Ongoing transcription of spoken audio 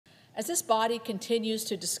As this body continues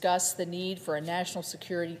to discuss the need for a national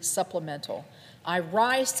security supplemental, I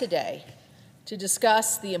rise today to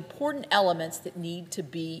discuss the important elements that need to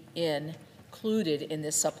be included in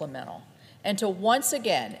this supplemental, and to once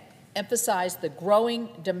again emphasize the growing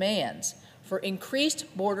demands for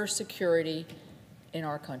increased border security in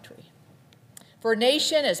our country. For a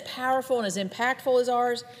nation as powerful and as impactful as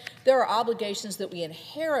ours, there are obligations that we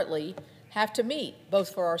inherently have to meet,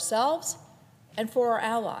 both for ourselves and for our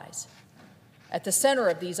allies. At the center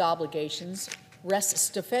of these obligations rests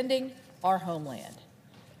defending our homeland.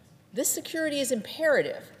 This security is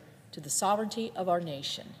imperative to the sovereignty of our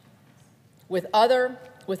nation. With our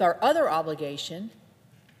other obligation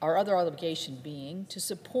being to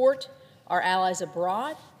support our allies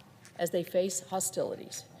abroad as they face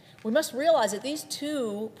hostilities. We must realize that these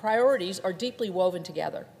two priorities are deeply woven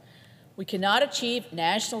together. We cannot achieve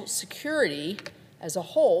national security as a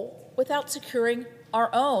whole without securing our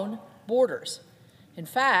own borders. In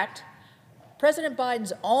fact, President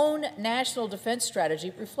Biden's own national defense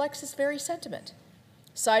strategy reflects this very sentiment,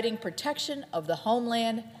 citing protection of the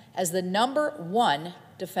homeland as the #1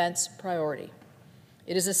 defense priority.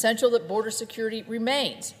 It is essential that border security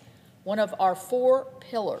remains one of our 4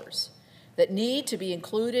 pillars that need to be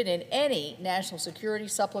included in any national security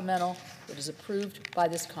supplemental that is approved by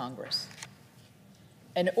this Congress.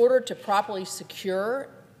 In order to properly secure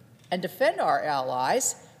and defend our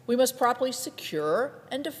allies, we must properly secure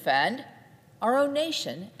and defend our own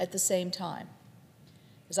nation at the same time.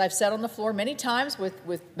 As I've said on the floor many times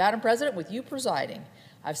with Madam President, with you presiding,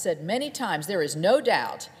 I've said many times there is no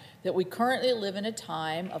doubt that we currently live in a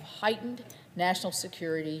time of heightened national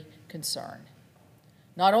security concern.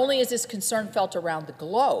 Not only is this concern felt around the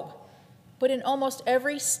globe, but in almost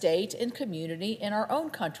every state and community in our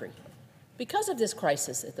own country because of this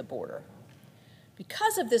crisis at the border.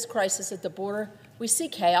 Because of this crisis at the border, we see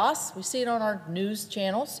chaos. We see it on our news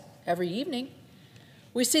channels every evening.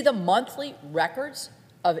 We see the monthly records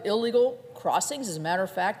of illegal crossings. As a matter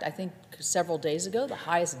of fact, I think several days ago, the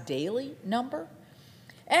highest daily number.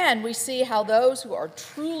 And we see how those who are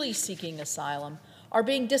truly seeking asylum are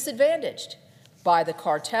being disadvantaged by the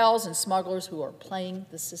cartels and smugglers who are playing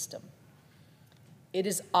the system. It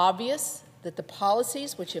is obvious that the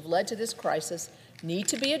policies which have led to this crisis need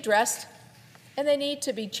to be addressed, and they need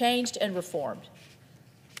to be changed and reformed.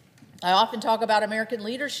 I often talk about American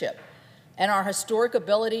leadership and our historic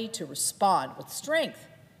ability to respond with strength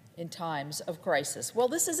in times of crisis. Well,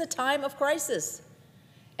 this is a time of crisis,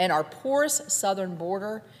 and our porous southern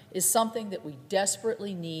border is something that we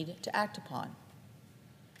desperately need to act upon.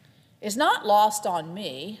 It's not lost on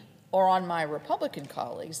me or on my Republican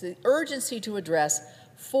colleagues the urgency to address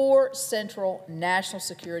 4 central national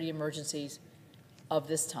security emergencies of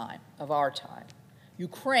this time, of our time.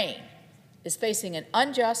 Ukraine is facing an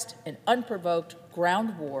unjust and unprovoked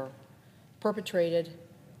ground war perpetrated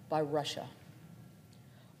by Russia.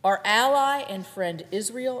 Our ally and friend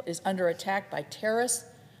Israel is under attack by terrorists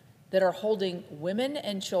that are holding women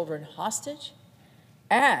and children hostage,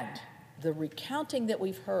 and the recounting that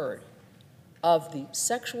we've heard of the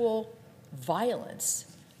sexual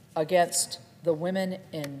violence against the women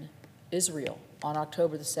in Israel on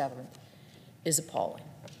October the 7th is appalling.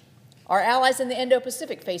 Our allies in the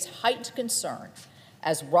Indo-Pacific face heightened concern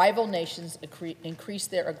as rival nations increase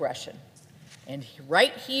their aggression. And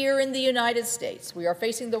right here in the United States, we are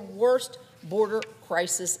facing the worst border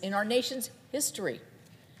crisis in our nation's history.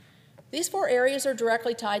 These 4 areas are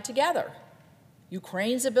directly tied together.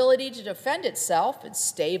 Ukraine's ability to defend itself and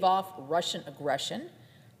stave off Russian aggression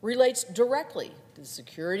relates directly to the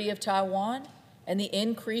security of Taiwan and the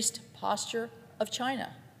increased posture of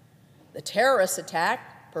China. The terrorist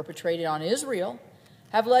attack perpetrated on Israel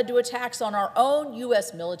have led to attacks on our own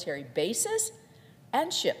U.S. military bases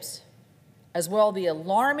and ships, as well as the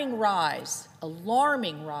alarming rise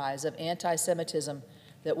of anti-Semitism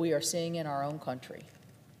that we are seeing in our own country.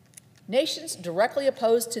 Nations directly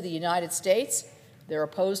opposed to the United States, they're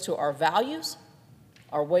opposed to our values,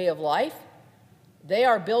 our way of life. They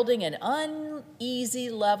are building an uneasy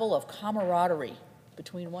level of camaraderie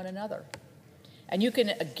between one another. And you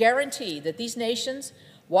can guarantee that these nations,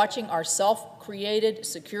 watching our self-created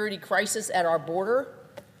security crisis at our border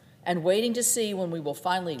and waiting to see when we will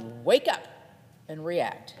finally wake up and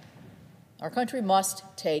react. Our country must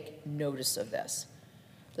take notice of this.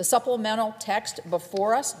 The supplemental text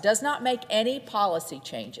before us does not make any policy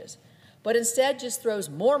changes, but instead just throws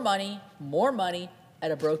more money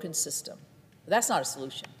at a broken system. That's not a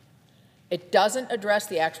solution. It doesn't address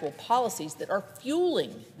the actual policies that are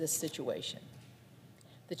fueling this situation.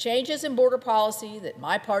 The changes in border policy that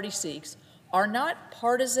my party seeks are not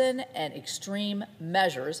partisan and extreme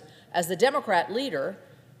measures, as the Democrat leader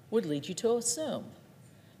would lead you to assume,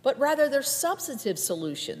 but rather they're substantive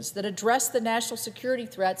solutions that address the national security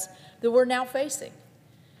threats that we're now facing.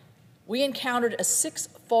 We encountered a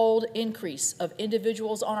six-fold increase of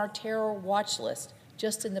individuals on our terror watch list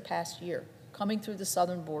just in the past year, coming through the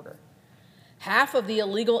southern border. Half of the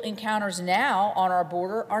illegal encounters now on our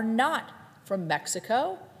border are not from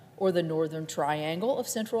Mexico or the northern triangle of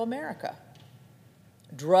Central America.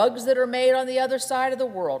 Drugs that are made on the other side of the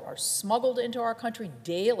world are smuggled into our country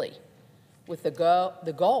daily with the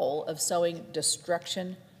goal of sowing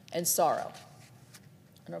destruction and sorrow.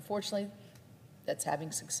 And unfortunately, that's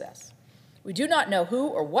having success. We do not know who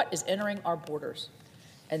or what is entering our borders,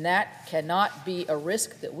 and that cannot be a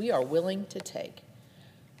risk that we are willing to take.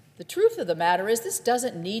 The truth of the matter is this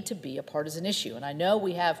doesn't need to be a partisan issue, and I know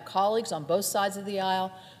we have colleagues on both sides of the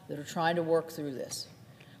aisle that are trying to work through this.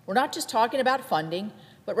 We're not just talking about funding,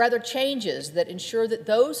 but rather changes that ensure that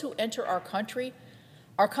those who enter our country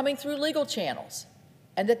are coming through legal channels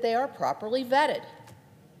and that they are properly vetted.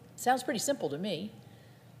 Sounds pretty simple to me.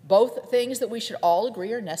 Both things that we should all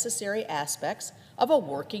agree are necessary aspects of a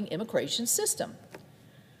working immigration system.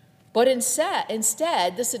 But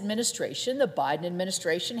instead, this administration, the Biden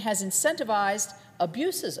administration, has incentivized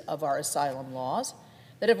abuses of our asylum laws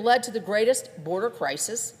that have led to the greatest border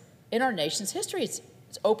crisis in our nation's history. It's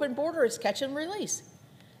open border, it's catch and release.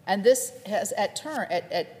 And this has,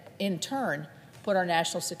 in turn, put our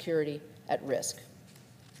national security at risk.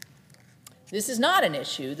 This is not an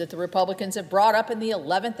issue that the Republicans have brought up in the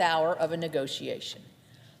 11th hour of a negotiation,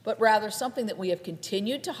 but rather something that we have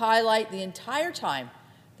continued to highlight the entire time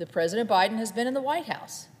that President Biden has been in the White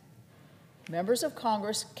House. Members of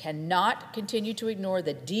Congress cannot continue to ignore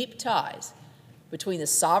the deep ties between the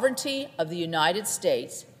sovereignty of the United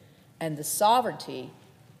States and the sovereignty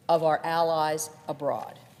of our allies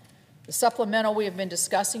abroad. The supplemental we have been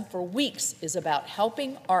discussing for weeks is about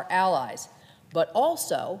helping our allies, but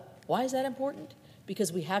also, why is that important?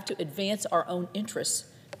 Because we have to advance our own interests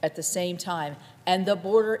at the same time, and the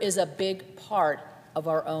border is a big part of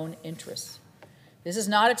our own interests. This is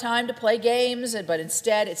not a time to play games, but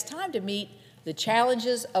instead it's time to meet the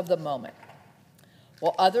challenges of the moment.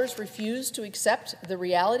 While others refuse to accept the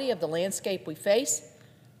reality of the landscape we face,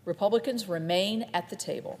 Republicans remain at the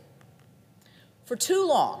table. For too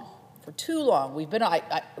long, we've been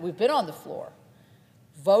on the floor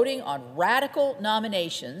voting on radical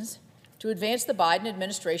nominations to advance the Biden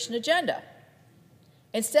administration agenda,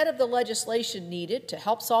 instead of the legislation needed to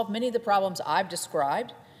help solve many of the problems I've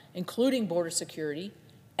described, including border security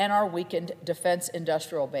and our weakened defense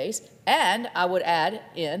industrial base. And I would add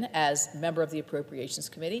in, as member of the Appropriations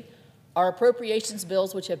Committee, our appropriations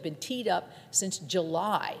bills which have been teed up since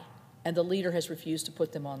July, and the leader has refused to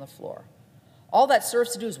put them on the floor. All that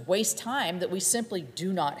serves to do is waste time that we simply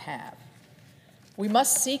do not have. We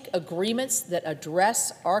must seek agreements that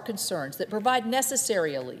address our concerns, that provide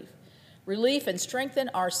necessary relief, and strengthen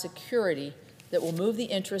our security that will move the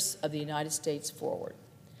interests of the United States forward.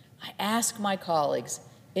 I ask my colleagues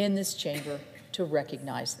in this chamber to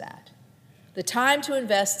recognize that. The time to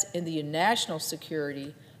invest in the national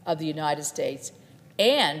security of the United States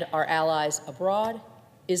and our allies abroad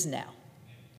is now.